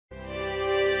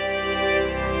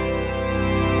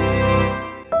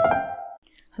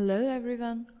Hello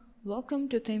everyone, welcome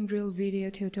to ThemeGrill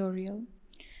video tutorial.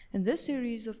 In this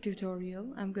series of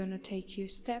tutorial, I'm gonna take you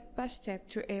step by step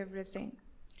through everything.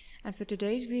 And for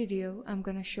today's video, I'm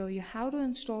gonna show you how to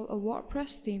install a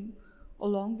WordPress theme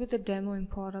along with the Demo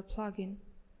Importer plugin.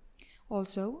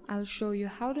 Also, I'll show you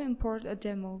how to import a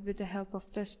demo with the help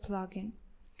of this plugin.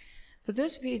 For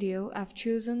this video, I've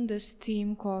chosen this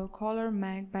theme called Color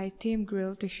Mag by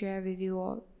ThemeGrill to share with you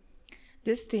all.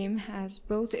 This theme has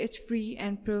both its free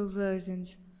and pro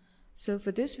versions. So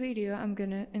for this video, I'm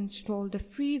gonna install the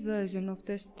free version of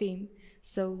this theme.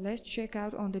 So let's check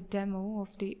out on the demo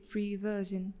of the free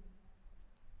version.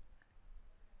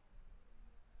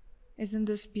 Isn't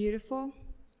this beautiful?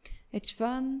 It's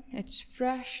fun, it's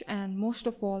fresh, and most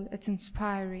of all, it's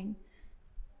inspiring.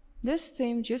 This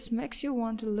theme just makes you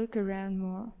want to look around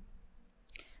more.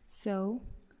 So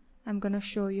I'm gonna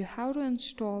show you how to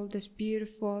install this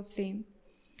beautiful theme.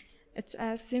 It's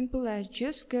as simple as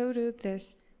just go to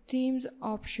this themes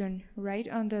option right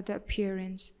under the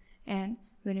appearance, and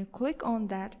when you click on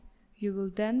that, you will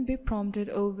then be prompted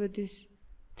over this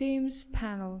themes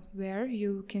panel where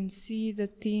you can see the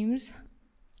themes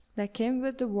that came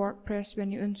with the WordPress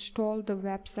when you installed the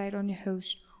website on your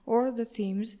host, or the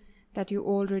themes that you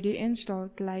already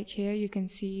installed. Like here you can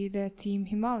see the theme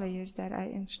Himalayas that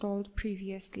I installed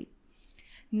previously.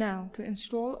 Now to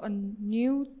install a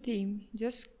new theme,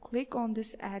 just click on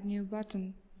this Add New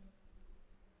button.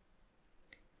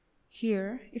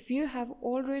 Here, if you have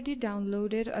already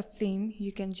downloaded a theme,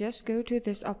 you can just go to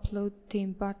this Upload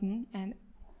Theme button and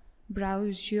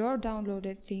browse your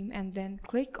downloaded theme and then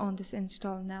click on this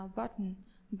Install Now button.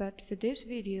 But for this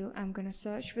video, I'm gonna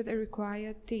search for the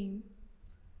required theme.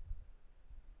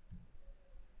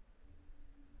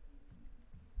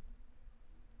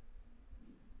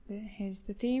 Here's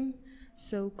the theme,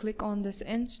 so click on this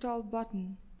Install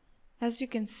button. As you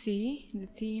can see, the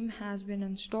theme has been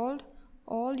installed.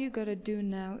 All you gotta do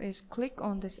now is click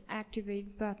on this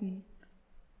Activate button.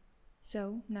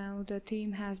 So now the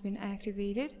theme has been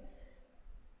activated.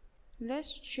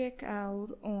 Let's check out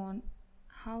on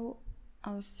how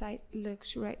our site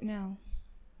looks right now.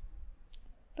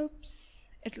 Oops,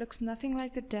 it looks nothing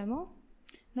like the demo.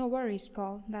 No worries,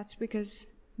 Paul, that's because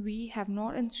we have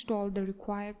not installed the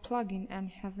required plugin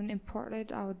and haven't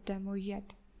imported our demo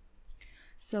yet.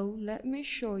 So let me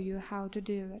show you how to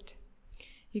do it.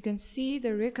 You can see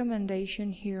the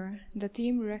recommendation here. The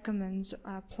theme recommends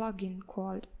a plugin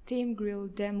called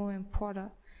ThemeGrill Demo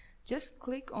Importer. Just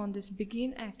click on this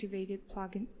Begin Activated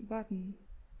Plugin button.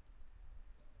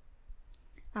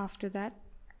 After that,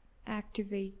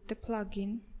 activate the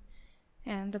plugin.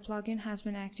 And the plugin has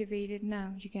been activated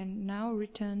now. You can now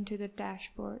return to the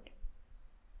dashboard.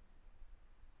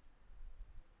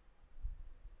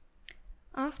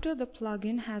 After the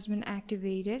plugin has been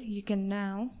activated, you can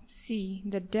now see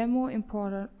the Demo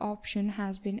Importer option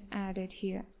has been added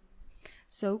here.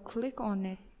 So click on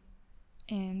it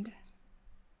and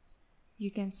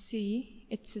you can see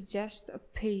it suggests a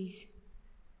page.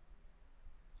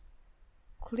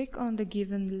 Click on the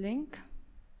given link,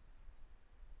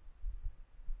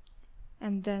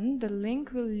 and then the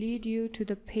link will lead you to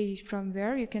the page from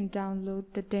where you can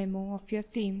download the demo of your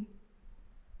theme.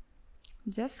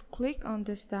 Just click on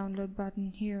this download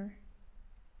button here.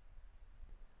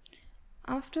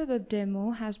 After the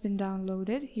demo has been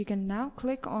downloaded, you can now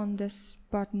click on this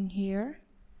button here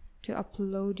to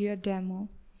upload your demo.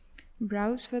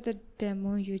 Browse for the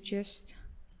demo you just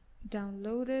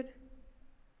downloaded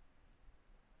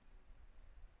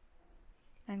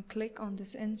and click on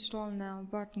this Install Now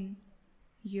button.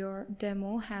 Your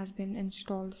demo has been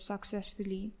installed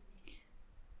successfully.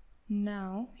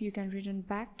 Now you can return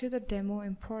back to the Demo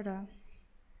Importer.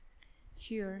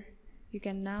 Here you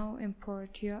can now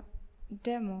import your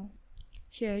demo.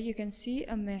 Here you can see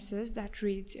a message that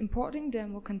reads, importing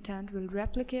demo content will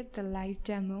replicate the live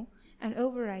demo and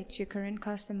overwrites your current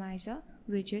customizer,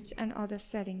 widgets and other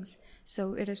settings.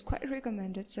 So it is quite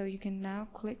recommended, so you can now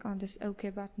click on this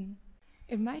OK button.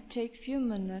 It might take few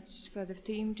minutes for the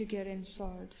theme to get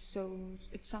installed, so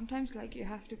it's sometimes like you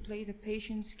have to play the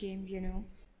patience game, you know.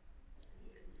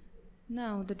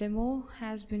 Now the demo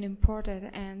has been imported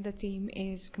and the theme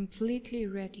is completely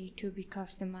ready to be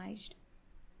customized.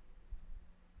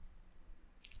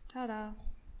 Ta-da!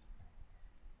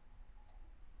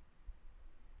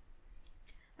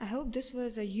 I hope this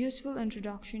was a useful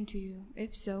introduction to you.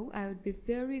 If so, I would be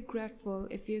very grateful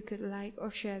if you could like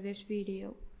or share this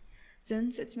video.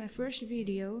 Since it's my first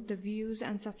video, the views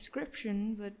and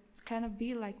subscription would kind of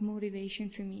be like motivation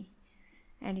for me.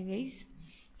 Anyways,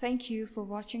 thank you for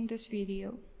watching this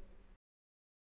video.